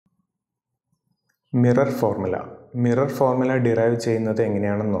Mirror formula derive ചെയ്യുന്നത്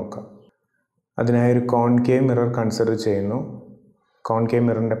എങ്ങനെയാണെന്ന് നോക്കാം. അതിനായി ഒരു കോൺകേവ് മിറർ കൺസിഡർ ചെയ്യുന്നു. കോൺകേവ്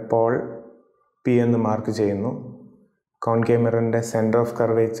മിററിൻ്റെ പോൾ പി എന്ന് മാർക്ക് ചെയ്യുന്നു. Concave മിററിൻ്റെ centre of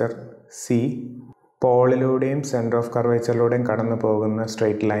curvature C. പോളിലൂടെയും centre of കർവേച്ചറിലൂടെയും കടന്നു പോകുന്ന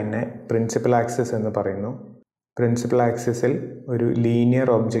സ്ട്രെയിറ്റ് ലൈനിനെ പ്രിൻസിപ്പൽ ആക്സിസ് എന്ന് പറയുന്നു. പ്രിൻസിപ്പൽ ആക്സിസിൽ ഒരു ലീനിയർ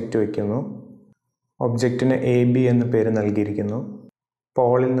ഒബ്ജക്റ്റ് വയ്ക്കുന്നു. ഒബ്ജക്റ്റിന് എ ബി എന്ന് പേര് നൽകിയിരിക്കുന്നു.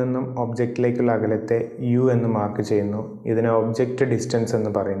 പോളിൽ നിന്നും ഒബ്ജക്റ്റിലേക്കുള്ള അകലത്തെ യു എന്ന് മാർക്ക് ചെയ്യുന്നു. ഇതിനെ ഒബ്ജക്റ്റ് ഡിസ്റ്റൻസ്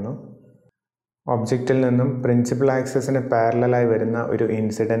എന്ന് പറയുന്നു. ഒബ്ജക്റ്റിൽ നിന്നും പ്രിൻസിപ്പൽ ആക്സിസിന് പാരലലായി വരുന്ന ഒരു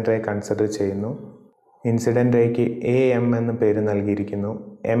ഇൻസിഡൻറ്റ് റേ കൺസിഡർ ചെയ്യുന്നു. ഇൻസിഡൻറ്റ് റേക്ക് എ എം എന്ന് പേര് നൽകിയിരിക്കുന്നു.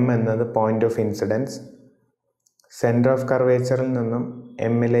 എം എന്നത് point of incidence. Centre of കർവേച്ചറിൽ നിന്നും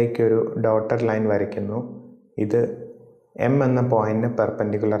എമ്മിലേക്കൊരു ഡോട്ടഡ് ലൈൻ വരയ്ക്കുന്നു. ഇത് എം എന്ന പോയിൻറ്റിന്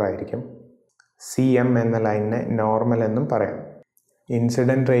പെർപെൻഡിക്കുലർ ആയിരിക്കും. സി എം എന്ന ലൈനിനെ നോർമൽ എന്നും പറയാം.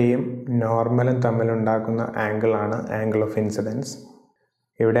 Incident റേയും നോർമലും തമ്മിലുണ്ടാക്കുന്ന ആംഗിളാണ് angle of incidence.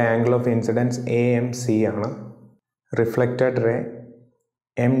 ഇവിടെ angle of incidence A M C ആണ്. റിഫ്ലക്റ്റഡ് റേ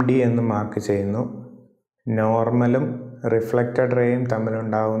എം ഡി എന്ന് മാർക്ക് ചെയ്യുന്നു. നോർമലും reflected റേയും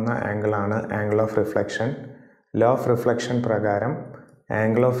തമ്മിലുണ്ടാകുന്ന ആംഗിളാണ് angle of reflection. Law of reflection പ്രകാരം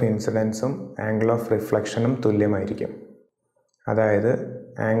ആംഗിൾ ഓഫ് ഇൻസിഡൻസും ആംഗിൾ ഓഫ് റിഫ്ലക്ഷനും തുല്യമായിരിക്കും. അതായത്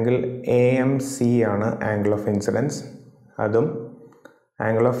ആംഗിൾ എ എം സി ആണ് ആംഗിൾ ഓഫ് ഇൻസിഡൻസ്, അതും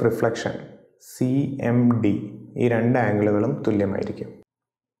angle of reflection C M D, ഈ രണ്ട് ആംഗിളുകളും തുല്യമായിരിക്കും.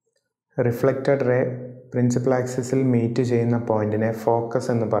 റിഫ്ലക്റ്റഡ് റേ പ്രിൻസിപ്പൽ ആക്സിസിൽ മീറ്റ് ചെയ്യുന്ന പോയിൻറ്റിനെ ഫോക്കസ്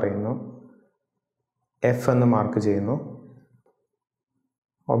എന്ന് പറയുന്നു. എഫ് എന്ന് മാർക്ക് ചെയ്യുന്നു.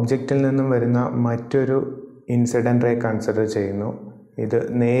 ഒബ്ജക്റ്റിൽ നിന്നും വരുന്ന മറ്റൊരു ഇൻസിഡൻറ്റ് റേ കൺസിഡർ ചെയ്യുന്നു. ഇത്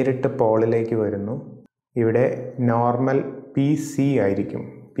നേരിട്ട് പോളിലേക്ക് വരുന്നു. ഇവിടെ നോർമൽ പി സി ആയിരിക്കും.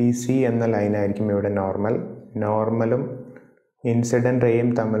 പി സി എന്ന ലൈനായിരിക്കും ഇവിടെ normal. നോർമലും incident റേയും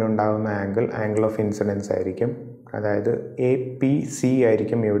തമ്മിലുണ്ടാകുന്ന angle of incidence ആയിരിക്കും. അതായത് എ പി സി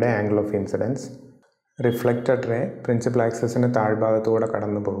ആയിരിക്കും ഇവിടെ angle of incidence. Reflected ray principal ആക്സിസിൻ്റെ താഴ്ഭാഗത്തൂടെ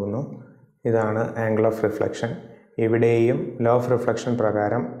കടന്നു പോകുന്നു. ഇതാണ് ആംഗിൾ ഓഫ് റിഫ്ലക്ഷൻ. ഇവിടെയും ലോ ഓഫ് റിഫ്ലക്ഷൻ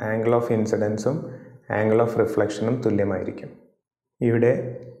പ്രകാരം ആംഗിൾ ഓഫ് ഇൻസിഡൻസും ആംഗിൾ ഓഫ് റിഫ്ലക്ഷനും തുല്യമായിരിക്കും. ഇവിടെ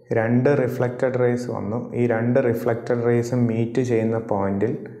രണ്ട് റിഫ്ലക്റ്റഡ് റേസ് വന്നു. ഈ രണ്ട് റിഫ്ലക്റ്റഡ് റേസും മീറ്റ് ചെയ്യുന്ന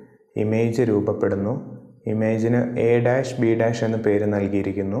പോയിന്റിൽ ഇമേജ് രൂപപ്പെടുന്നു. ഇമേജിന് എ ഡാഷ് ബി ഡാഷ് എന്ന് പേര്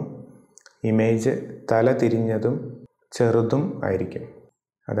നൽകിയിരിക്കുന്നു. ഇമേജ് തല തിരിഞ്ഞതും ചെറുതും ആയിരിക്കും.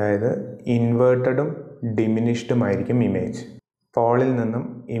 അതായത് ഇൻവേർട്ടഡും ഡിമിനിഷ്ഡും ആയിരിക്കും ഇമേജ്. പോളിൽ നിന്നും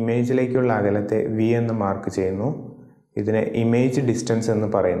ഇമേജിലേക്കുള്ള അകലത്തെ വി എന്ന് മാർക്ക് ചെയ്യുന്നു. ഇതിനെ ഇമേജ് ഡിസ്റ്റൻസ് എന്ന്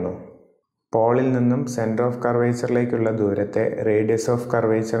പറയുന്നു. പോളിൽ നിന്നും സെൻറ്റർ ഓഫ് കർവേച്ചറിലേക്കുള്ള ദൂരത്തെ റേഡിയസ് ഓഫ്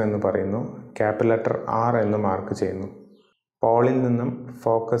കർവേച്ചർ എന്ന് പറയുന്നു. ക്യാപിറ്റൽ ലെറ്റർ ആർ എന്ന് മാർക്ക് ചെയ്യുന്നു. പോളിൽ നിന്നും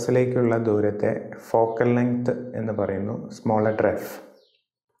ഫോക്കസിലേക്കുള്ള ദൂരത്തെ ഫോക്കൽ ലെങ്ത് എന്ന് പറയുന്നു. Small letter F.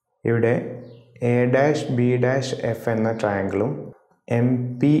 ഇവിടെ A dash B dash F എന്ന ട്രയാങ്കിളും എം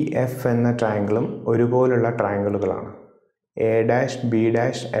പി എഫ് എന്ന ട്രയാങ്കിളും ഒരുപോലുള്ള ട്രയാങ്കിളുകളാണ്. A dash B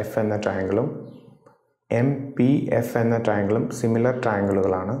dash F എന്ന ട്രയാങ്കിളും എം പി എഫ് എന്ന ട്രയാങ്കിളും സിമിലർ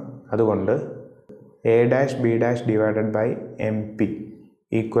ട്രയാങ്കിളുകളാണ്. അതുകൊണ്ട് A dash B dash divided by M P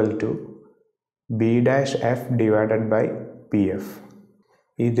equal to B dash F divided by P F.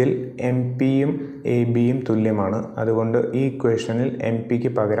 ഇതിൽ M പിയും A ബിയും തുല്യമാണ്. അതുകൊണ്ട് ഈ ഇക്വേഷനിൽ എം പിക്ക്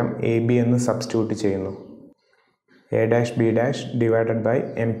പകരം എ ബി എന്ന് സബ്സ്റ്റിറ്റ്യൂട്ട് ചെയ്യുന്നു. A dash B dash divided by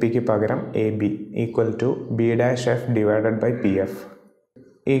M പിക്ക് പകരം A B equal to B dash F divided by P F.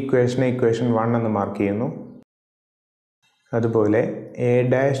 ഈ ഇക്വേഷനെ ഇക്വേഷൻ 1 എന്ന് മാർക്ക് ചെയ്യുന്നു. അതുപോലെ A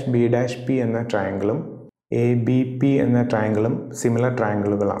dash B dash P എന്ന ട്രയാങ്കിളും എ ബി പി എന്ന ട്രയാങ്കിളും similar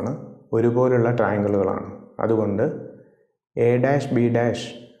ട്രയാങ്കിളുകളാണ്, ഒരുപോലുള്ള ട്രയാങ്കിളുകളാണ്. അതുകൊണ്ട് A dash B dash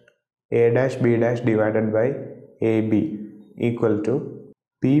divided by A B equal to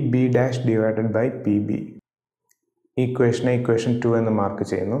P B dash divided by P B. ഇക്വേഷനെ equation 2 എന്ന് mark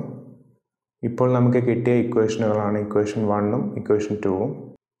ചെയ്യുന്നു. ഇപ്പോൾ നമുക്ക് കിട്ടിയ ഇക്വേഷനുകളാണ് ഇക്വേഷൻ 1ഉം ഇക്വേഷൻ 2ഉം.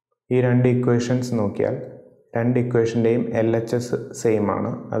 ഈ രണ്ട് ഇക്വേഷൻസ് നോക്കിയാൽ രണ്ട് ഇക്വേഷൻ്റെയും എൽ എച്ച് എസ് സെയിം ആണ്.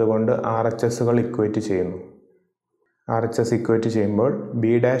 അതുകൊണ്ട് ആർ എച്ച് എസുകൾ ഇക്വേറ്റ് ചെയ്യുന്നു. ആർ എച്ച് എസ് ഇക്വേറ്റ് ചെയ്യുമ്പോൾ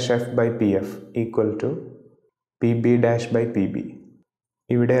B dash F by P F equal to P B dash by P B.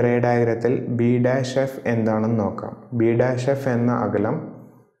 ഇവിടെ റേ ഡയഗ്രത്തിൽ ബി ഡാഷ് എഫ് എന്താണെന്ന് നോക്കാം. ബി ഡാഷ് എഫ് എന്ന അകലം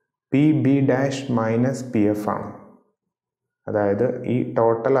P B dash minus P F ആണ്. അതായത് ഈ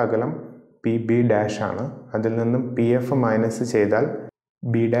total അകലം പി ബി ഡാഷ് ആണ്. അതിൽ നിന്നും പി എഫ് മൈനസ് ചെയ്താൽ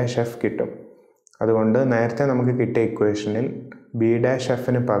ബി ഡാഷ് എഫ് കിട്ടും. അതുകൊണ്ട് നേരത്തെ നമുക്ക് കിട്ടിയ ഇക്വേഷനിൽ ബി ഡാഷ്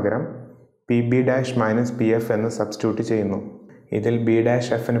എഫിന് പകരം P B dash minus P F എന്ന് സബ്സ്റ്റിറ്റ്യൂട്ട് ചെയ്യുന്നു. ഇതിൽ ബി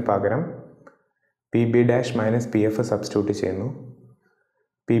ഡാഷ് എഫിന് പകരം P B dash minus P F substitute ചെയ്യുന്നു.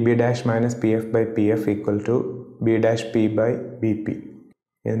 P B dash minus P F by P F equal to B dash P by B P.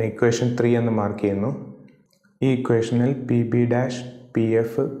 ഇതിന് equation 3 എന്ന് mark ചെയ്യുന്നു. ഈ ഇക്വേഷനിൽ P B dash, P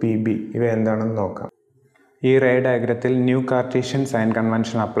F, P B ഇവ എന്താണെന്ന് നോക്കാം. ഈ ray ഡയഗ്രത്തിൽ new Cartesian sign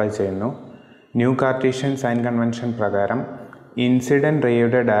convention apply ചെയ്യുന്നു. ന്യൂ കാർട്ടീഷ്യൻ സൈൻ കൺവെൻഷൻ പ്രകാരം ഇൻസിഡൻറ്റ്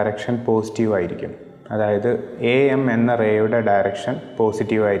റേയുടെ ഡയറക്ഷൻ പോസിറ്റീവ് ആയിരിക്കും. അതായത് എ എം എന്ന റേയുടെ ഡയറക്ഷൻ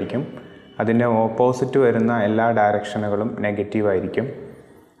പോസിറ്റീവ് ആയിരിക്കും. അതിൻ്റെ ഓപ്പോസിറ്റ് വരുന്ന എല്ലാ ഡയറക്ഷനുകളും നെഗറ്റീവ് ആയിരിക്കും.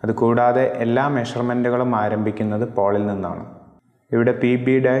 അതുകൂടാതെ എല്ലാ മെഷർമെൻറ്റുകളും ആരംഭിക്കുന്നത് പോളിൽ നിന്നാണ്. ഇവിടെ പി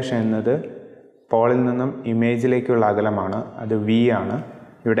ബി ഡാഷ് എന്നത് പോളിൽ നിന്നും ഇമേജിലേക്കുള്ള അകലമാണ്. അത് വി ആണ്.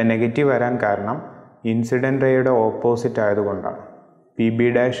 ഇവിടെ നെഗറ്റീവ് വരാൻ കാരണം ഇൻസിഡൻറ്റ് റേയുടെ ഓപ്പോസിറ്റ് ആയതുകൊണ്ടാണ്. പി ബി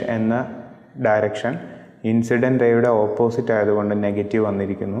ഡാഷ് എന്ന ഡയറക്ഷൻ ഇൻസിഡൻറ്റ് റേയുടെ ഓപ്പോസിറ്റ് ആയതുകൊണ്ട് നെഗറ്റീവ്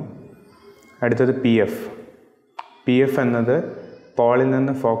വന്നിരിക്കുന്നു. അടുത്തത് പി എഫ്. പി എഫ് എന്നത് പോളിൽ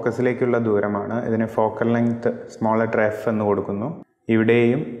നിന്ന് ഫോക്കസിലേക്കുള്ള ദൂരമാണ്. ഇതിന് focal length small letter F എന്ന് കൊടുക്കുന്നു.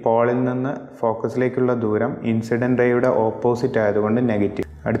 ഇവിടെയും പോളിൽ നിന്ന് ഫോക്കസിലേക്കുള്ള ദൂരം ഇൻസിഡൻറ്റ് റേയുടെ ഓപ്പോസിറ്റ് ആയതുകൊണ്ട് നെഗറ്റീവ്.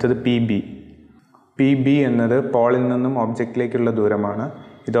 അടുത്തത് പി ബി. പി ബി എന്നത് പോളിൽ നിന്നും ഒബ്ജക്റ്റിലേക്കുള്ള ദൂരമാണ്.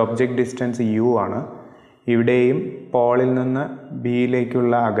 ഇത് ഒബ്ജക്റ്റ് ഡിസ്റ്റൻസ് യു ആണ്. ഇവിടെയും പോളിൽ നിന്ന്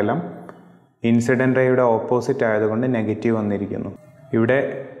ബിയിലേക്കുള്ള അകലം ഇൻസിഡൻറ്റ് റേയുടെ ഓപ്പോസിറ്റ് ആയതുകൊണ്ട് നെഗറ്റീവ് വന്നിരിക്കുന്നു. ഇവിടെ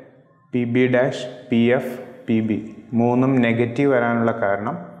P B dash, P F, P B മൂന്നും നെഗറ്റീവ് വരാനുള്ള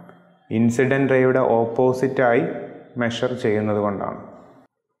കാരണം ഇൻസിഡൻറ്റ് റേയുടെ ഓപ്പോസിറ്റായി മെഷർ ചെയ്യുന്നത് കൊണ്ടാണ്.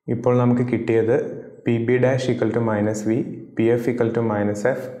 ഇപ്പോൾ നമുക്ക് കിട്ടിയത് P B dash equal to minus V, P F equal to minus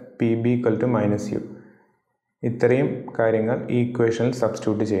F, P B equal to minus U. ഇത്രയും കാര്യങ്ങൾ ഈ ഇക്വേഷനിൽ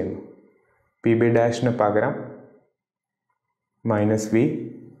സബ്സ്റ്റിറ്റ്യൂട്ട് ചെയ്യുന്നു. പി ബി ഡാഷിന് പകരം മൈനസ് വി,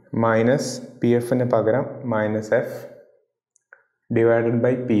 മൈനസ് പി എഫിന് പകരം minus F divided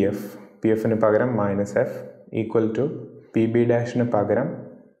by P F, P എഫിന് പകരം minus F equal to P B ഡാഷിന് പകരം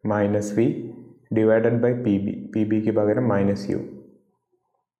minus V divided by P B, P ബിക്ക് പകരം മൈനസ് യു.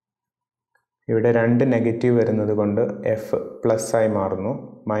 ഇവിടെ രണ്ട് നെഗറ്റീവ് വരുന്നത് കൊണ്ട് എഫ് പ്ലസ് ആയി മാറുന്നു.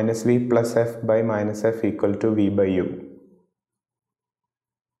 Minus V plus F by minus F equal to V by U.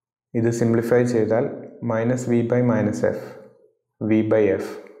 ഇത് സിംപ്ലിഫൈ ചെയ്താൽ minus V by minus F, V by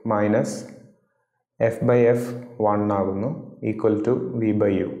F minus F by F 1 ആകുന്നു equal to V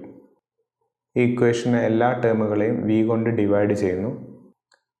by U. ഈ ഇക്വേഷന് എല്ലാ ടേമുകളെയും V കൊണ്ട് divide ചെയ്യുന്നു.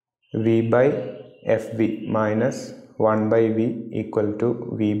 V by F V minus 1 by V equal to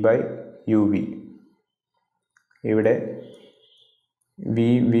V by U V. ഇവിടെ V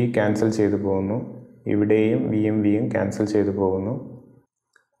V cancel ചെയ്തു പോകുന്നു. ഇവിടെയും വിയും വിയും ക്യാൻസൽ ചെയ്തു പോകുന്നു.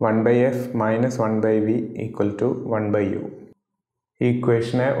 1 by F minus 1 by V equal to 1 by U. ഈ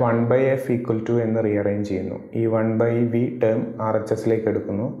ഇക്വേഷനെ 1 ബൈ എഫ് ഈക്വൽ ടു എന്ന് റീഅറേഞ്ച് ചെയ്യുന്നു. ഈ 1 by V term R H എസിലേക്ക്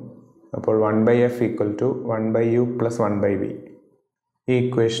എടുക്കുന്നു. അപ്പോൾ 1 by F equal to 1 by U plus 1 by V. ഈ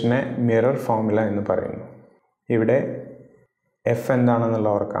ഇക്വേഷനെ മിറർ ഫോർമുല എന്ന് പറയുന്നു. ഇവിടെ എഫ് എന്താണെന്നുള്ള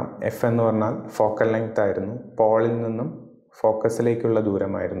ഓർക്കാം. എഫ് എന്ന് പറഞ്ഞാൽ ഫോക്കൽ ലെങ്ത് ആയിരുന്നു. പോളിൽ നിന്നും ഫോക്കസിലേക്കുള്ള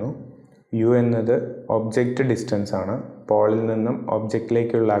ദൂരമായിരുന്നു. യു എന്നത് ഒബ്ജക്റ്റ് ഡിസ്റ്റൻസ് ആണ്. പോളിൽ നിന്നും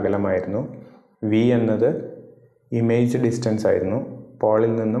ഒബ്ജക്റ്റിലേക്കുള്ള അകലമായിരുന്നു. വി എന്നത് ഇമേജ് ഡിസ്റ്റൻസ് ആയിരുന്നു.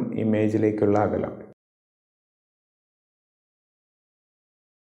 പോളിൽ നിന്നും ഇമേജിലേക്കുള്ള അകലം.